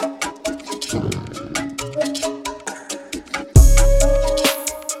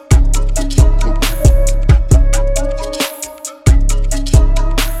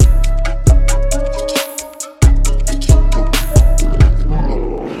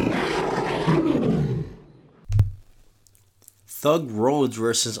Thug Rhodes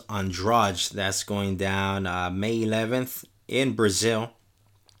versus Andrade. That's going down May 11th in Brazil.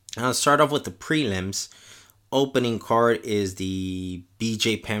 I'll start off with the prelims. Opening card is the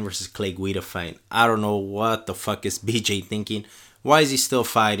BJ Penn versus Clay Guida fight. I don't know what the fuck is BJ thinking. Why is he still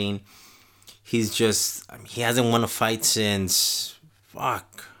fighting? He hasn't won a fight since,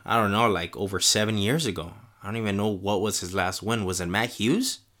 fuck, I don't know, like over 7 years ago. I don't even know what was his last win. Was it Matt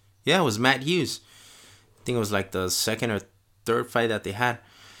Hughes? Yeah, it was Matt Hughes. I think it was like the second or third fight that they had.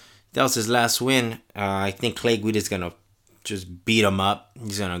 That was his last win. I think Clay Guida is going to just beat him up.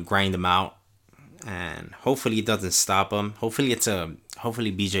 He's going to grind him out. And hopefully it doesn't stop him. Hopefully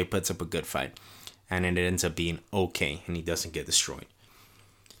BJ puts up a good fight. And then it ends up being okay. And he doesn't get destroyed.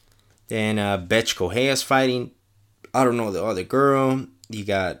 Then Betch Correia's fighting. I don't know the other girl. You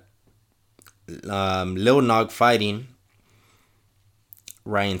got Lil Nog fighting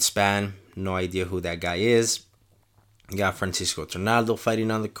Ryan Spann. No idea who that guy is. You got Francisco Trinaldo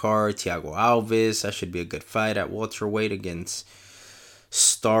fighting on the card. Thiago Alves. That should be a good fight at welterweight against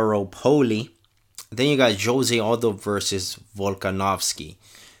Staropoli. Then you got Jose Aldo versus Volkanovski.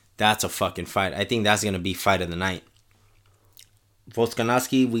 That's a fucking fight. I think that's going to be fight of the night.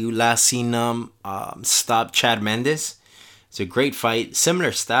 Volkanovski, we last seen stop Chad Mendes. It's a great fight.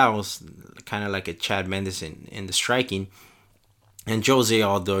 Similar styles, kind of like a Chad Mendes in the striking. And Jose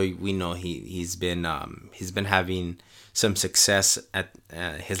Aldo, we know he's been having some success at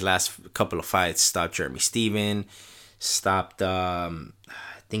his last couple of fights. Stopped Jeremy Steven. Stopped, I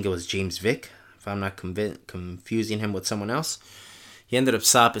think it was James Vick, if I'm not confusing him with someone else. He ended up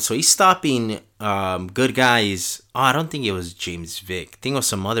stopping. So he's stopping good guys. Oh, I don't think it was James Vick. I think it was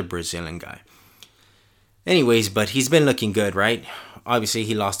some other Brazilian guy. Anyways, but he's been looking good, right? Obviously,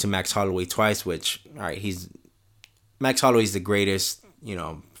 he lost to Max Holloway twice, which, all right, Max Holloway's the greatest,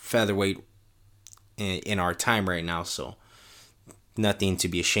 featherweight in our time right now. So nothing to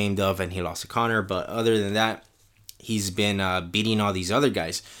be ashamed of, and he lost to Conor. But other than that, he's been beating all these other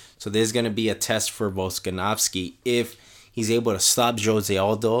guys. So there's going to be a test for Volkanovski. If he's able to stop Jose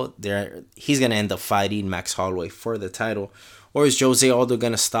Aldo, he's going to end up fighting Max Holloway for the title. Or is Jose Aldo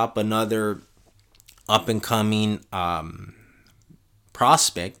going to stop another up-and-coming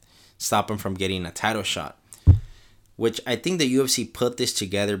prospect, stop him from getting a title shot? Which I think the UFC put this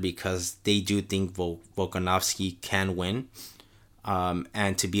together because they do think Volkanovski can win.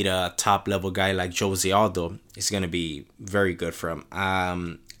 And to beat a top-level guy like Jose Aldo is going to be very good for him.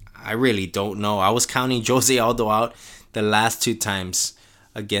 I really don't know. I was counting Jose Aldo out the last two times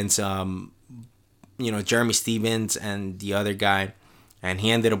against, Jeremy Stevens and the other guy. And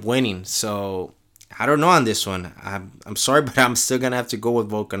he ended up winning. So I don't know on this one. I'm sorry, but I'm still going to have to go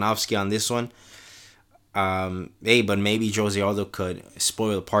with Volkanovski on this one. But maybe Jose Aldo could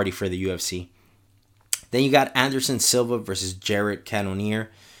spoil the party for the UFC. Then you got Anderson Silva versus Jared Cannonier.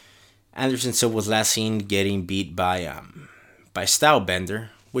 Anderson Silva was last seen getting beat by Stylebender,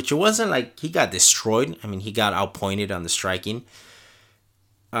 which it wasn't like he got destroyed. I mean, he got outpointed on the striking.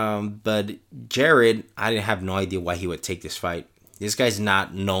 But Jared, I didn't have no idea why he would take this fight. This guy's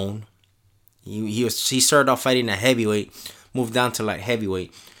not known. He started off fighting at heavyweight, moved down to light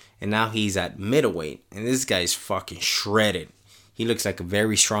heavyweight, and now he's at middleweight. And this guy's fucking shredded. He looks like a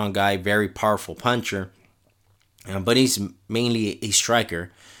very strong guy, very powerful puncher. But he's mainly a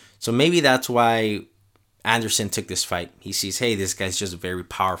striker. So maybe that's why Anderson took this fight. He sees, hey, this guy's just a very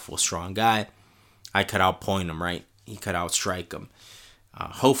powerful, strong guy. I could outpoint him, right? He could outstrike him.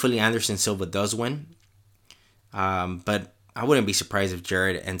 Hopefully Anderson Silva does win. But I wouldn't be surprised if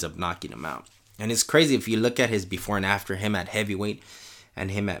Jared ends up knocking him out. And it's crazy if you look at his before and after, him at heavyweight and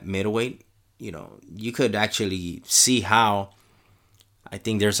him at middleweight. You could actually see how I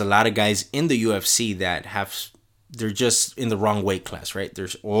think there's a lot of guys in the UFC that they're just in the wrong weight class, right?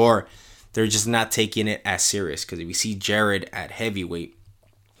 They're just not taking it as serious. Because if you see Jared at heavyweight,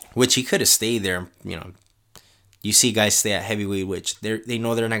 which he could have stayed there, you see guys stay at heavyweight, which they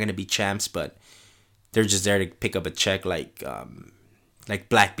know they're not going to be champs, but they're just there to pick up a check like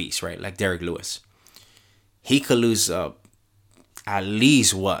Black Beast, right? Like Derek Lewis. He could lose at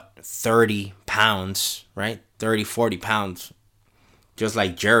least, 30 pounds, right? 30, 40 pounds. Just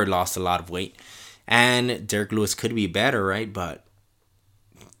like Jared lost a lot of weight. And Derek Lewis could be better, right? But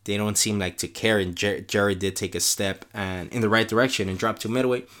they don't seem like to care. And Jared did take a step in the right direction and dropped to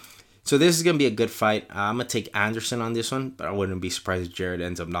middleweight. So this is going to be a good fight. I'm going to take Anderson on this one, but I wouldn't be surprised if Jared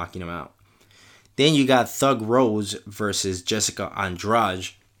ends up knocking him out. Then you got Thug Rose versus Jessica Andrade.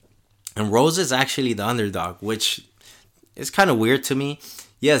 And Rose is actually the underdog, which is kind of weird to me.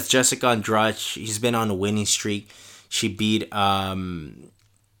 Yes, Jessica Andrade, she's been on a winning streak. She beat Tisha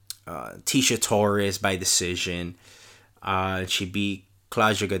Torres by decision. She beat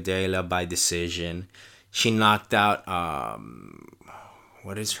Claudia Gadelha by decision. She knocked out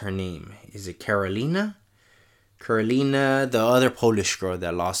what is her name? Is it Karolina? Karolina, the other Polish girl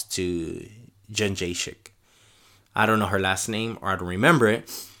that lost to Jędrzejczyk. I don't know her last name, or I don't remember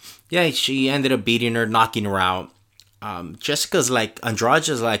it. Yeah, she ended up beating her, knocking her out. Jessica's like,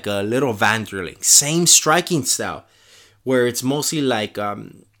 Andrade's like a little Vanderlei. Same striking style, where it's mostly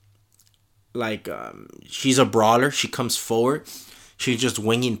she's a brawler. She comes forward. She's just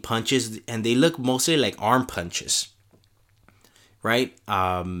winging punches, and they look mostly like arm punches, right?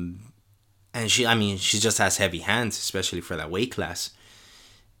 And she just has heavy hands, especially for that weight class.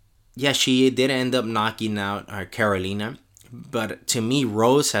 Yeah, she did end up knocking out Karolina, but to me,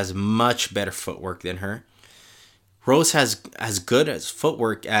 Rose has much better footwork than her. Rose has as good as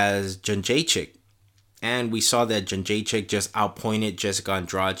footwork as Jędrzejczyk, and we saw that Jędrzejczyk just outpointed Jessica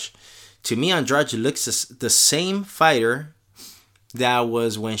Andrade. To me, Andrade looks the same fighter that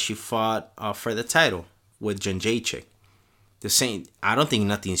was when she fought for the title with Jędrzejczyk. The same. I don't think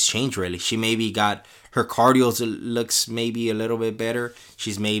nothing's changed really. She maybe got her cardio looks maybe a little bit better.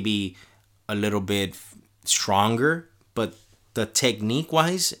 She's maybe a little bit stronger, but the technique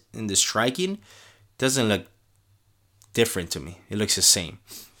wise and the striking doesn't look different to me. It looks the same.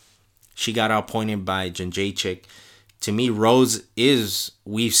 She got outpointed by Jędrzejczyk. To me, Rose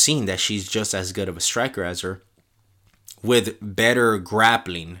we've seen that she's just as good of a striker as her with better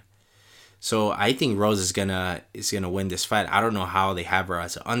grappling. So I think Rose is gonna win this fight. I don't know how they have her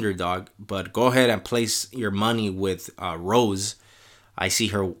as an underdog, but go ahead and place your money with Rose. I see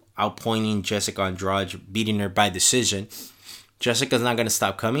her outpointing Jessica Andrade, beating her by decision. Jessica's not gonna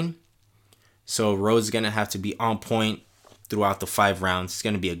stop coming, so Rose is gonna have to be on point throughout the 5 rounds. It's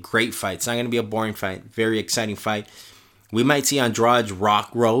gonna be a great fight. It's not gonna be a boring fight. Very exciting fight. We might see Andrade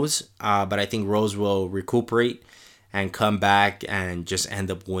rock Rose, but I think Rose will recuperate and come back and just end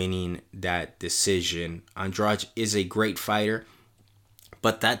up winning that decision. Andrade is a great fighter,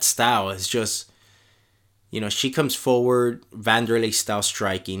 but that style is just, she comes forward, Vanderlei style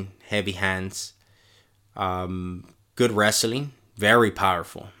striking, heavy hands, good wrestling, very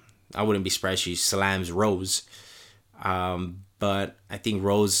powerful. I wouldn't be surprised she slams Rose. But I think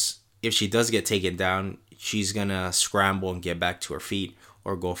Rose, if she does get taken down, she's going to scramble and get back to her feet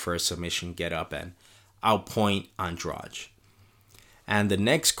or go for a submission, get up and outpoint Andrade. And the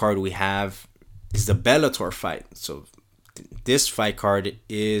next card we have is the Bellator fight. So this fight card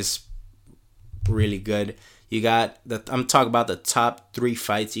is really good. I'm talking about the top 3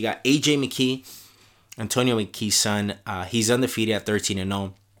 fights. You got AJ McKee, Antonio McKee's son. He's undefeated at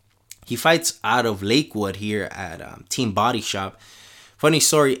 13-0. He fights out of Lakewood here at Team Body Shop. Funny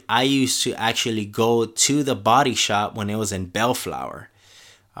story, I used to actually go to the body shop when it was in Bellflower.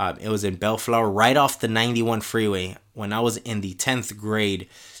 It was in Bellflower, right off the 91 freeway when I was in the 10th grade.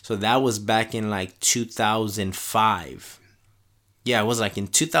 So that was back in like 2005. Yeah, it was like in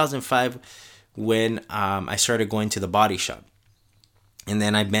 2005 when I started going to the body shop. And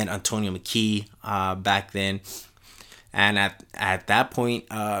then I met Antonio McKee back then. And at that point,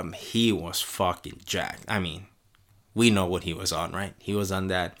 he was fucking jacked. I mean, we know what he was on, right? He was on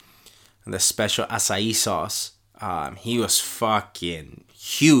the special acai sauce. He was fucking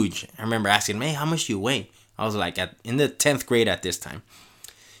huge. I remember asking him, hey, how much do you weigh? I was like in the 10th grade at this time.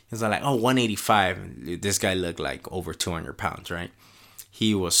 He was like, 185. This guy looked like over 200 pounds, right?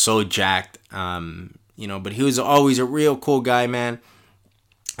 He was so jacked, but he was always a real cool guy, man.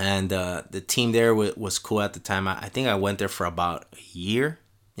 And the team there was cool at the time. I think I went there for about a year.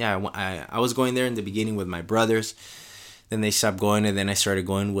 Yeah, I was going there in the beginning with my brothers. Then they stopped going, and then I started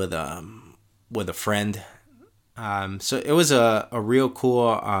going with a friend. So it was a real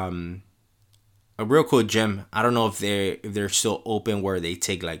cool gym. I don't know if they're still open where they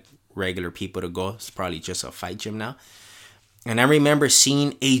take like regular people to go. It's probably just a fight gym now. And I remember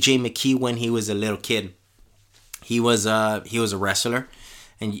seeing AJ McKee when he was a little kid. He was a wrestler,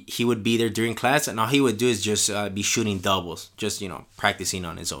 and he would be there during class, and all he would do is just be shooting doubles, just practicing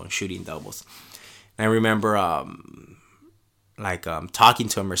on his own, shooting doubles. And I remember talking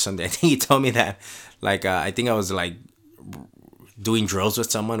to him or something. I think he told me that I think I was like doing drills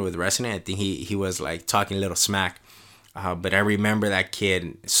with someone with wrestling. I think he was like talking a little smack. But I remember that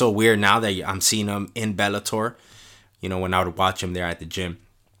kid. It's so weird now that I'm seeing him in Bellator, when I would watch him there at the gym.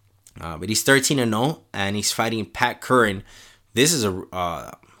 But he's 13-0, and he's fighting Pat Curran. This is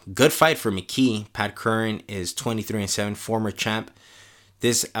a good fight for McKee. Pat Curran is 23-7, former champ.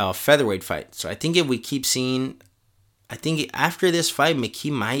 This featherweight fight. So I think if we keep seeing, I think after this fight,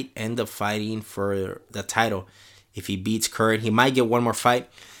 McKee might end up fighting for the title. If he beats Curran, he might get one more fight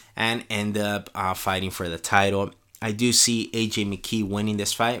and end up fighting for the title. I do see AJ McKee winning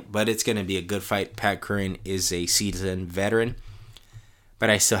this fight, but it's going to be a good fight. Pat Curran is a seasoned veteran, but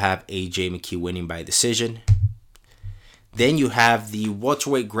I still have AJ McKee winning by decision. Then you have the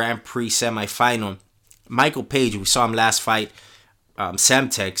welterweight Grand Prix semifinal. Michael Page, we saw him last fight,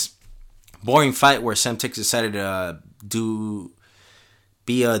 Semtex. Boring fight where Semtex decided to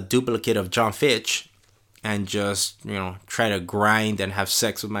be a duplicate of John Fitch and just, try to grind and have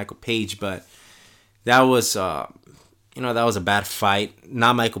sex with Michael Page. But that was, that was a bad fight.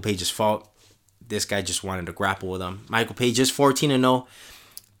 Not Michael Page's fault. This guy just wanted to grapple with him. Michael Page is 14-0.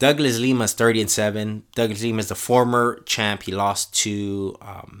 Douglas Lima's 30-7. Douglas Lima is the former champ. He lost to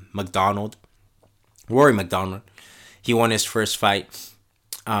Rory McDonald. He won his first fight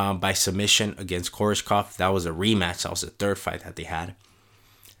by submission against Koreshkov. That was a rematch. That was the third fight that they had.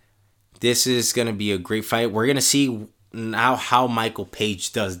 This is going to be a great fight. We're going to see now how Michael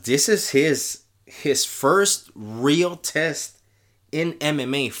Page does. This is his first real test in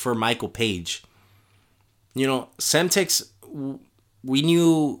MMA for Michael Page. Semtex, we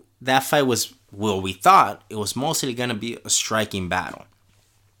knew that fight was, we thought it was mostly going to be a striking battle.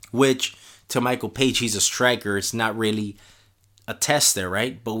 Which, to Michael Page, he's a striker. It's not really a test there,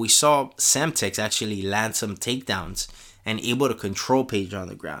 right? But we saw Semtex actually land some takedowns and able to control Page on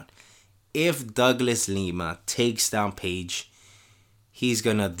the ground. If Douglas Lima takes down Page, he's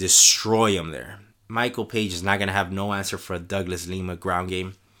going to destroy him there. Michael Page is not going to have no answer for Douglas Lima ground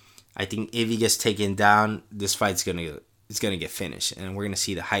game. I think if he gets taken down, this fight's going to get finished. And we're going to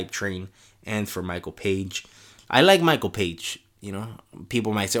see the hype train end for Michael Page. I like Michael Page.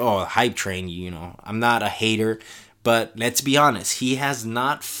 People might say, oh, hype train, I'm not a hater. But let's be honest, he has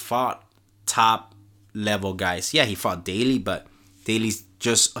not fought top level guys. Yeah, he fought Daly, but Daly's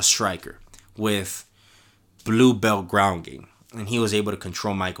just a striker with blue belt ground game. And he was able to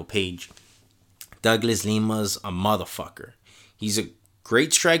control Michael Page. Douglas Lima's a motherfucker. He's a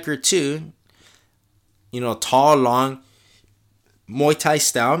great striker too. Tall, long, Muay Thai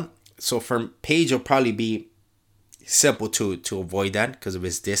style. So for Page, it'll probably be simple to avoid that because of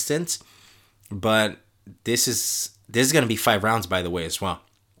his distance. But this is going to be 5 rounds, by the way, as well.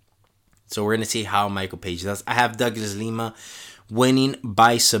 So we're going to see how Michael Page does. I have Douglas Lima winning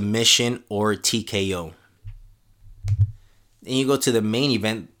by submission or TKO. Then you go to the main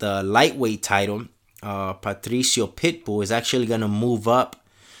event, the lightweight title. Patricio Pitbull is actually going to move up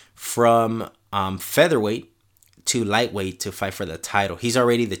from featherweight to lightweight to fight for the title. He's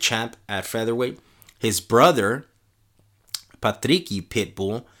already the champ at featherweight. His brother, Patricky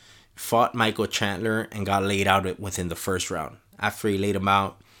Pitbull, fought Michael Chandler and got laid out within the first round. After he laid him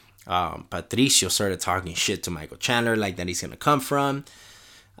out, Patricio started talking shit to Michael Chandler, like that he's going to come from.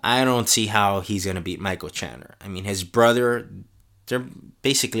 I don't see how he's going to beat Michael Chandler. I mean, his brother,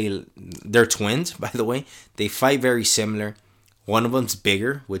 they're twins, by the way. They fight very similar. One of them's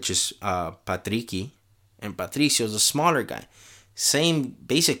bigger, which is Patricky, and Patricio's a smaller guy.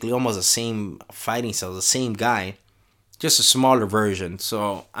 Basically almost the same fighting style, the same guy, just a smaller version.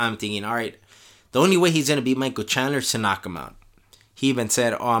 So I'm thinking, all right, the only way he's going to beat Michael Chandler is to knock him out. He even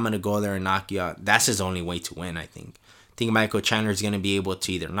said, oh, I'm going to go there and knock you out. That's his only way to win, I think. I think Michael Chandler is going to be able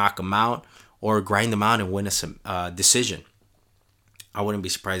to either knock him out or grind him out and win a decision. I wouldn't be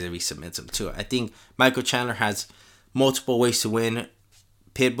surprised if he submits him too. I think Michael Chandler has multiple ways to win.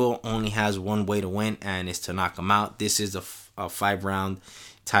 Pitbull only has one way to win, and it's to knock him out. This is a 5-round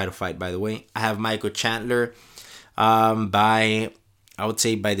title fight, by the way. I have Michael Chandler by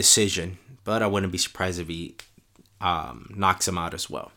decision, but I wouldn't be surprised if he knocks him out as well.